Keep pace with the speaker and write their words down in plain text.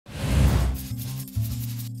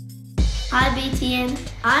Hi BTN,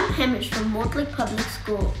 I'm Hamish from Mortlake Public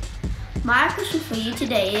School. My question for you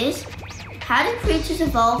today is, how do creatures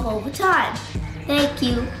evolve over time? Thank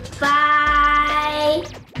you. Bye!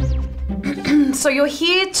 So you're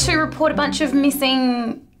here to report a bunch of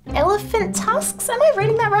missing elephant tusks? Am I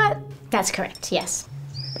reading that right? That's correct, yes.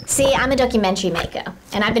 See, I'm a documentary maker,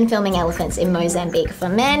 and I've been filming elephants in Mozambique for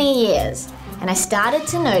many years, and I started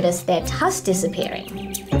to notice their tusks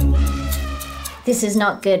disappearing. This is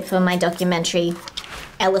not good for my documentary,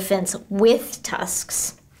 Elephants with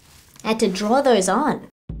Tusks. I had to draw those on.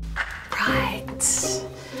 Right.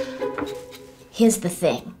 Here's the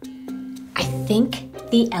thing. I think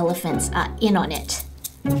the elephants are in on it.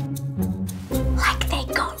 Like they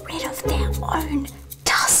got rid of their own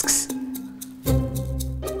tusks.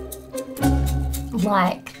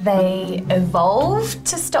 Like they evolved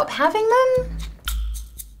to stop having them?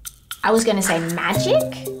 I was going to say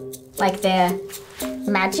magic, like they're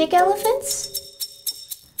magic elephants.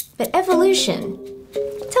 But evolution.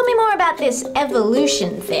 Tell me more about this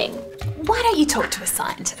evolution thing. Why don't you talk to a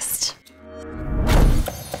scientist?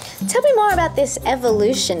 Tell me more about this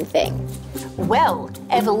evolution thing. Well,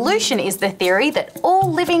 evolution is the theory that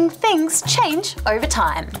all living things change over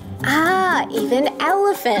time. Ah, even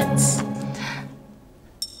elephants.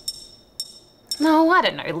 No, I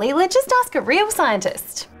don't know, Leela. Just ask a real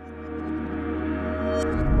scientist.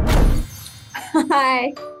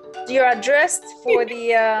 Hi. You're dressed for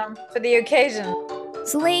the occasion.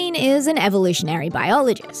 Celine is an evolutionary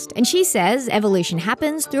biologist, and she says evolution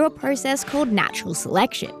happens through a process called natural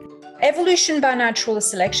selection. Evolution by natural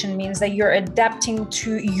selection means that you're adapting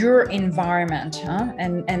to your environment, huh?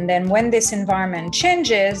 And then when this environment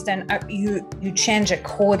changes, then you change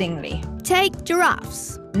accordingly. Take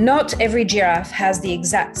giraffes. Not every giraffe has the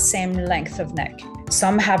exact same length of neck.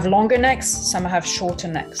 Some have longer necks, some have shorter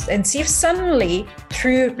necks. And see if suddenly,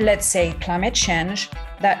 through, let's say, climate change,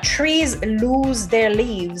 that trees lose their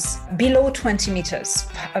leaves below 20 meters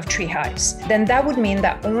of tree heights, then that would mean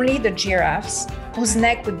that only the giraffes whose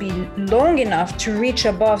neck would be long enough to reach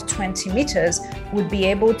above 20 meters would be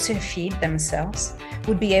able to feed themselves,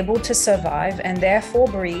 would be able to survive and therefore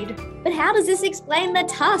breed. But how does this explain the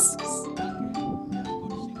tusks?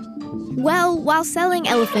 Well, while selling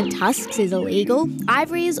elephant tusks is illegal,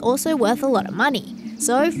 ivory is also worth a lot of money.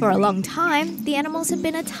 So for a long time, the animals have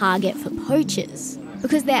been a target for poachers,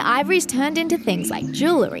 because their ivory's turned into things like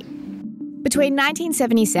jewellery. Between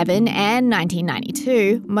 1977 and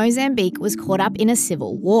 1992, Mozambique was caught up in a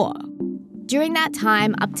civil war. During that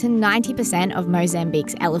time, up to 90% of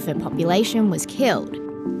Mozambique's elephant population was killed.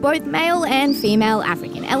 Both male and female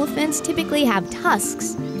African elephants typically have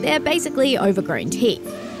tusks. They're basically overgrown teeth.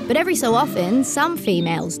 But every so often, some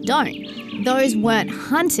females don't. Those weren't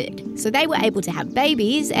hunted, so they were able to have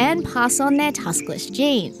babies and pass on their tuskless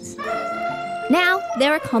genes. Now,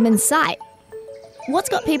 they're a common sight. What's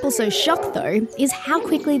got people so shocked, though, is how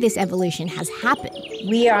quickly this evolution has happened.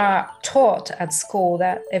 We are taught at school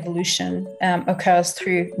that evolution occurs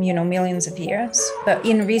through, millions of years. But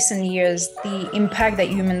in recent years, the impact that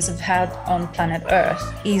humans have had on planet Earth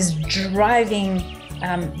is driving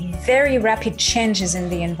very rapid changes in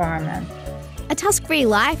the environment. A tusk-free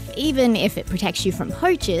life, even if it protects you from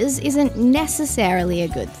poachers, isn't necessarily a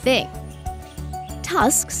good thing.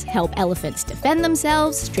 Tusks help elephants defend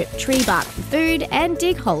themselves, strip tree bark for food, and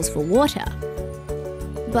dig holes for water.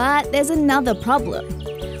 But there's another problem.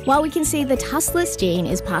 While we can see the tuskless gene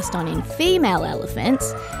is passed on in female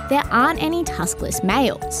elephants, there aren't any tuskless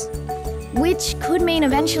males. Which could mean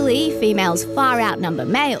eventually females far outnumber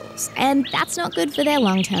males, and that's not good for their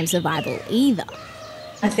long-term survival either.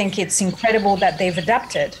 I think it's incredible that they've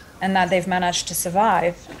adapted and that they've managed to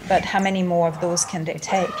survive, but how many more of those can they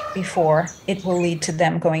take before it will lead to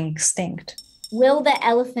them going extinct? Will the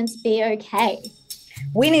elephants be okay?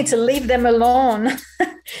 We need to leave them alone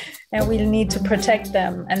and we need to protect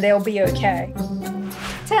them and they'll be okay.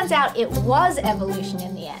 Turns out it was evolution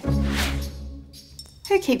in the end.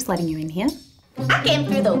 Who keeps letting you in here? I came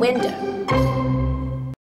through the window.